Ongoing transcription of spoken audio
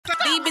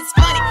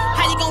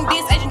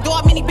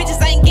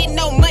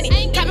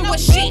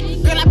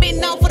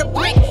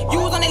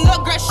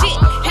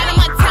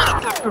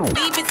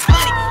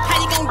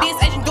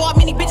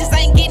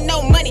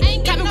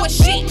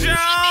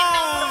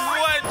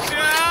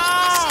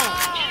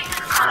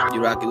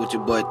You rockin' with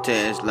your boy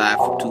Taz, live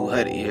from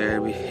 200, you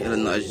heard me?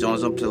 Illinois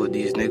Jones, don't play with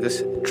these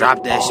niggas.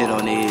 Drop that shit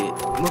on their head.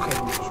 Look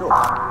at me, sure.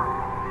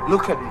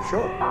 Look at me,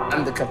 sure.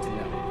 I'm the captain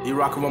now. You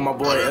rockin' with my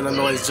boy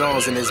Illinois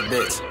Jones in this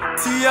bitch.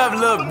 Tee up,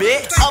 little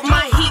bitch. Up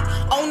my heat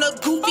on a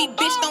goofy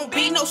bitch, don't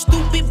be no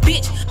stupid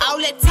bitch. All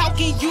that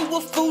talking, you a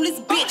foolish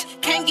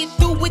bitch. Can't get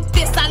through with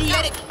this, I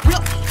let it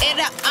rip at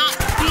a op,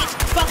 bitch.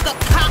 Fuck a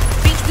cop,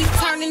 bitch, we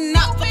turning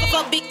up.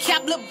 Fuck a Big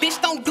Cappin, little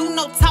bitch, don't do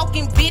no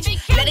talking, bitch.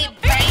 Let it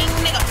bang,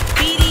 nigga.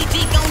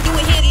 BDG gon' do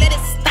it here, let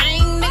it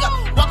stain,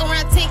 nigga. Walk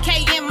around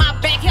 10K in my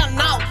back, hell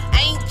no.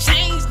 I ain't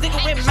changed, nigga,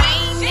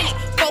 remain in it.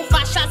 4,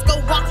 5 shots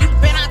go walk, you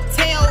better not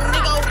tell,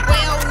 nigga.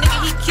 Well, nigga,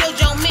 he killed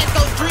your man,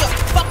 so drill.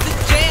 Fuck the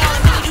jail,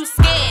 nigga, you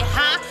scared,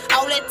 huh?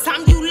 All that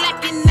time you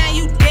lacking, now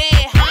you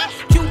dead, huh?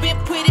 Cuban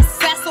put his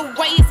ass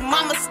away, his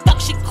mama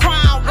stuck, she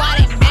crying. Why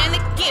they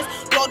mannequins?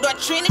 Your door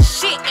trending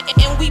shit,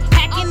 and we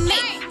packing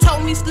it.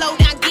 Told me slow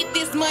down, get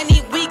this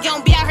money, we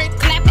gon' be out here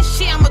clapping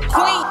shit. I'm a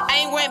queen,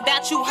 I ain't worrying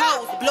about you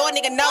hoes. Blow a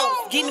nigga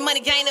nose, getting money,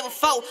 gang never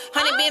fold.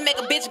 100 men make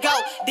a bitch go.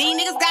 These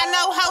niggas got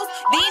no hoes,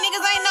 these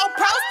niggas ain't no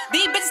pros.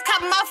 These bitches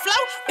copy my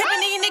flow,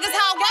 pimpin' these niggas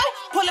how I roll.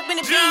 Pull up in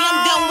the BM,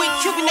 done with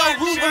Cuban Doll,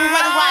 rules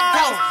everywhere I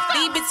go.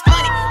 These bitches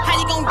funny, how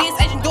you gon' diss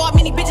Asian dog?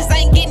 Many bitches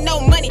ain't getting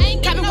no money.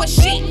 Copy what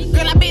shit,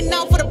 girl I been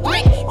known for the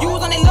brick. You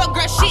was on that little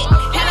girl shit.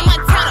 Hannah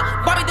Montana,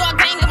 Barbie dog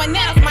gang of my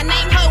nails. My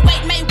name her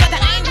weight made weather,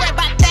 I ain't worried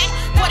about that.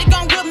 40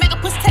 gon' whip, make a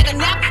pussy take a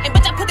nap. And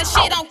bitch I put the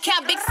shit on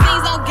cap, big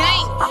C's on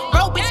gang.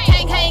 Bro bitch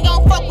can't hang,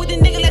 gon' fuck with the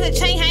nigga, let the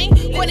chain hang.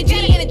 40 G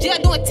in the jail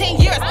doing 10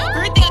 years.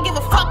 Everything I give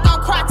a fuck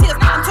on cry tears.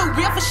 I'm too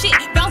real for shit.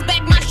 Bounce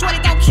back my shorty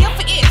gon' kill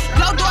for it.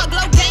 Glow door,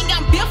 glow gang,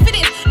 I'm built for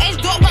this.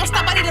 Asian door won't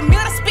stop, I need a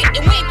meal to spit.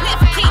 And we ain't playing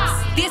for keeps.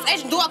 This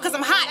Asian door cause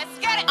I'm hot.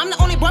 I'm the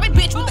only Barbie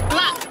bitch with the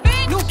Glock.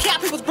 New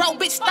cap, people's broke,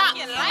 bitch, stop.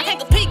 I can't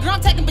compete, girl,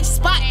 I'm taking bitches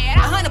spot.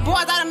 100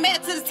 boys, I done made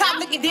it to the top.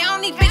 Looking down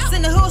on these bitches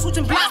in the hood,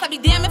 switching blocks. I be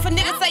damn if a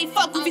nigga say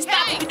fuck, we be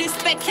stop. If you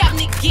disrespect cap,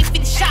 nigga, get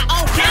 50 shot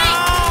on gang.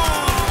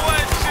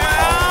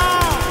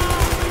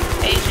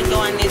 Asian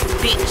door in this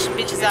bitch.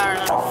 Bitches are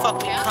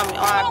fucking coming.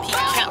 RIP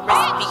cap,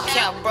 recipe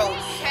cap, bro.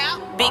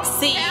 Big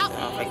C.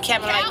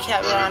 Cappin like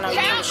Cappin, I know you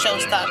a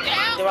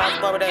showstopper. The Ross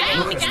Barber, that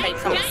mixtape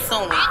coming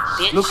soon,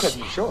 bitch. Look at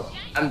me, sure.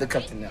 I'm the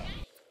captain now.